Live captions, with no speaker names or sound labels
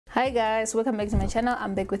Hi guys, welcome back to my channel.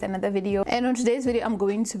 I'm back with another video, and on today's video I'm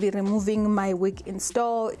going to be removing my wig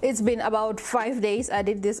install. It's been about 5 days. I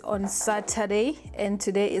did this on Saturday and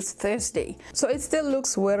today is Thursday, so it still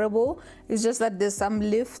looks wearable. It's just that there's some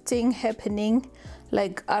lifting happening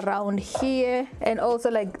like around here, and also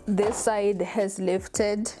like this side has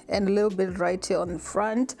lifted and a little bit right here on the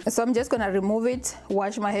front. So I'm just gonna remove it,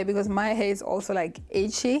 wash my hair because my hair is also like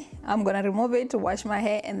itchy. I'm gonna remove it, wash my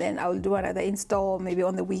hair, and then I'll do another install maybe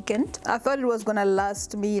on the weekend. I thought it was gonna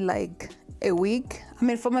last me like a week. I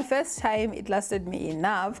mean, for my first time it lasted me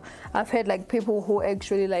enough. I've had like people who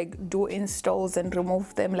actually like do installs and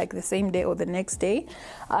remove them like the same day or the next day.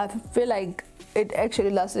 I feel like it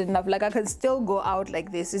actually lasted enough. Like I can still go out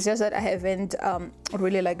like this. It's just that I haven't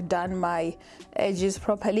really like done my edges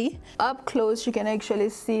properly. Up close you can actually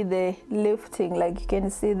see the lifting, like you can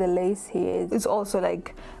see the lace here. It's also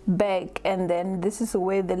like back, and then this is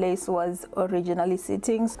where the lace was originally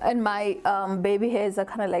sitting, and my baby hairs are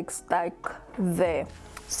kind of like stuck there.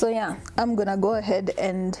 So yeah, I'm gonna go ahead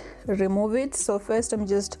and remove it. So first I'm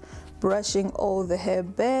just brushing all the hair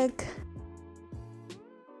back.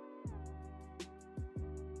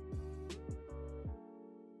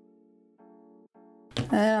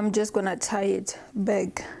 And I'm just gonna tie it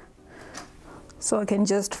back so I can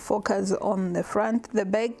just focus on the front. The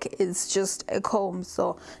back is just a comb,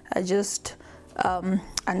 so I just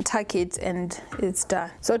untuck it and it's done.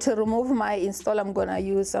 So to remove my install, I'm gonna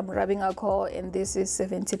use some rubbing alcohol, and this is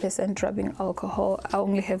 70% rubbing alcohol. I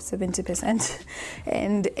only have 70%,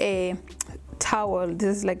 and a towel.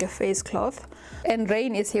 This is like a face cloth, and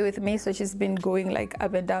Rain is here with me, so she's been going like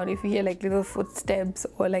up and down. If you hear like little footsteps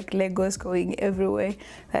or like Legos going everywhere,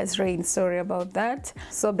 that's Rain. Sorry about that.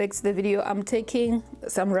 So back to the video. I'm taking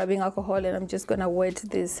some rubbing alcohol and I'm just gonna wet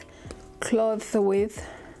this cloth with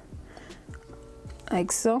like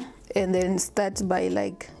so, and then start by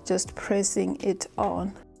like just pressing it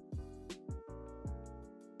on.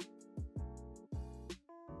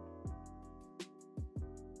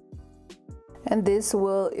 And this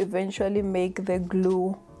will eventually make the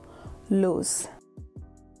glue loose.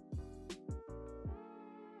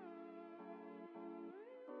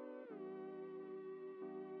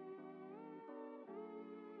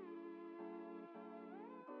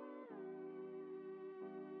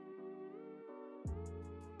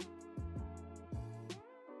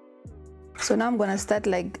 So now I'm gonna start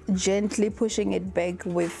like gently pushing it back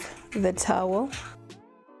with the towel.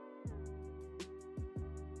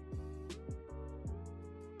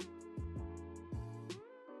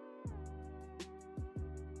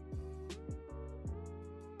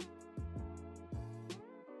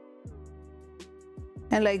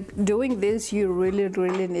 And like doing this, you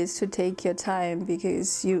really need to take your time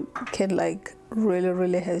because you can like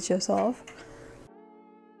really hurt yourself.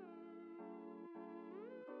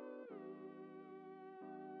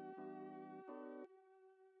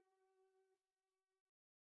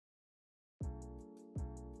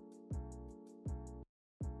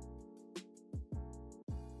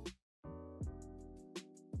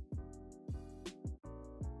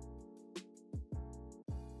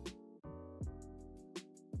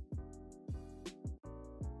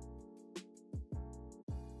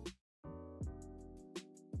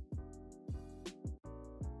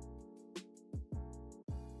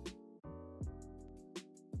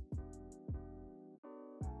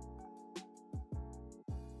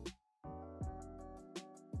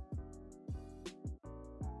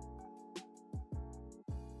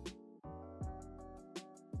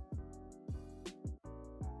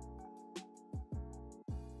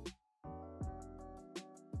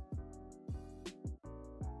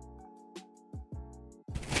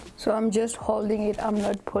 So I'm just holding it, I'm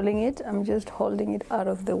not pulling it, I'm just holding it out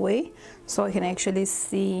of the way so I can actually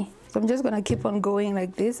see. So I'm just gonna keep on going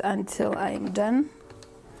like this until I'm done.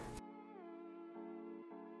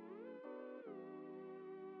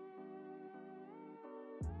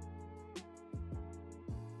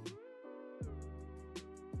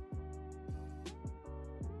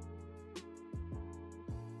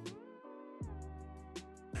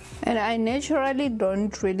 And I naturally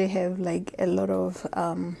don't really have like a lot of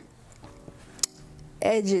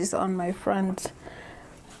edges on my front,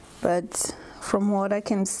 but from what I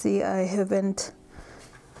can see I haven't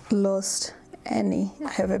lost any.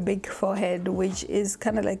 I have a big forehead, which is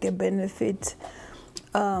kind of like a benefit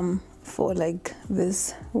for like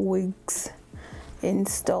this wigs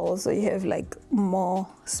install, so you have like more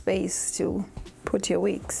space to put your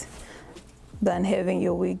wigs than having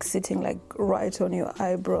your wig sitting like right on your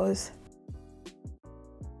eyebrows.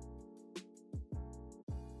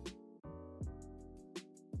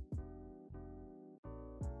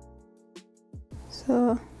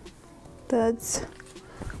 So that's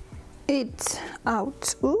it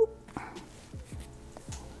out. Ooh.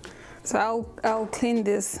 So I'll clean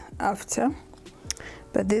this after,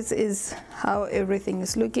 but this is how everything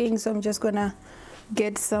is looking. So I'm just gonna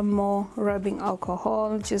get some more rubbing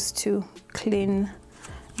alcohol just to clean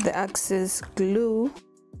the excess glue.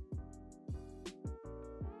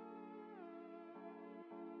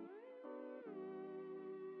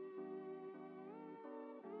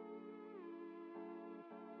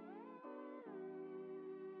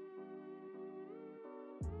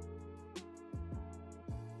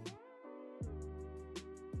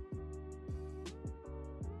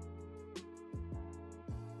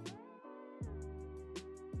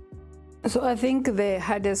 So I think the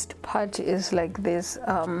hardest part is like this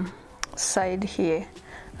side here.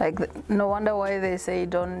 Like, no wonder why they say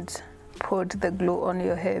don't put the glue on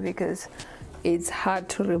your hair, because it's hard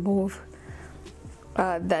to remove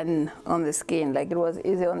than on the skin. Like, it was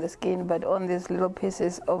easy on the skin, but on these little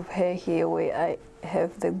pieces of hair here where I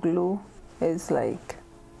have the glue, it's like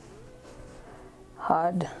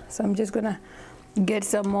hard. So I'm just gonna get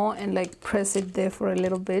some more and like press it there for a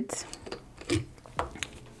little bit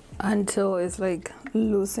until it's like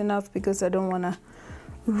loose enough, because I don't want to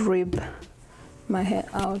rip my hair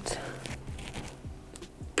out.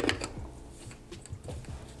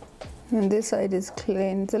 And this side is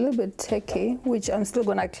clean. It's a little bit tacky, which I'm still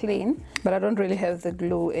gonna clean, but I don't really have the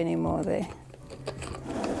glue anymore there.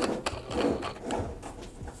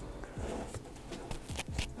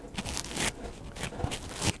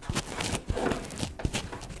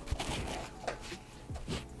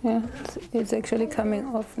 Yeah, it's actually coming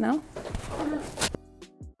off now.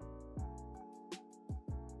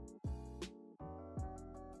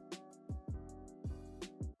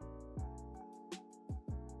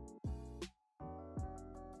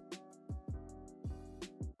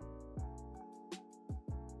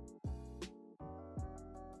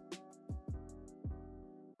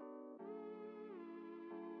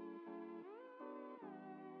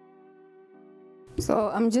 So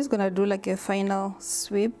I'm just gonna do like a final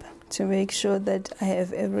sweep to make sure that I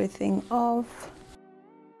have everything off.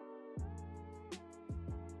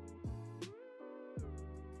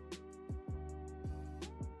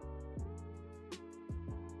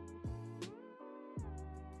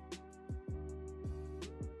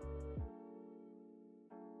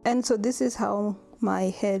 And so this is how my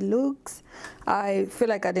hair looks. I feel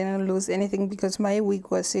like I didn't lose anything because my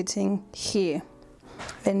wig was sitting here,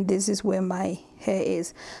 and this is where my hair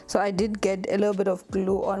is. So I did get a little bit of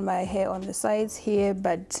glue on my hair on the sides here,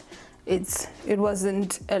 but it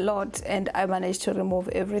wasn't a lot, and I managed to remove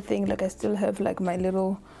everything. Like, I still have like my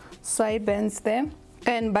little side bands there.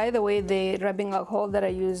 And by the way, the rubbing alcohol that I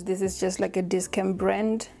use, this is just like a Discam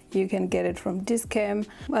brand. You can get it from Discam.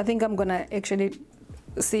 I think I'm gonna actually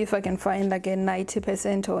see if I can find like a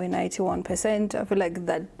 90% or a 91%. I feel like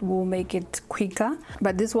that will make it quicker,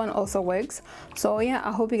 but this one also works. So yeah,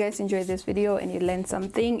 I hope you guys enjoyed this video and you learned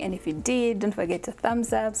something, and if you did, don't forget to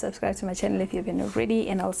thumbs up, subscribe to my channel if you haven't already,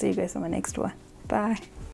 and I'll see you guys on my next one. Bye.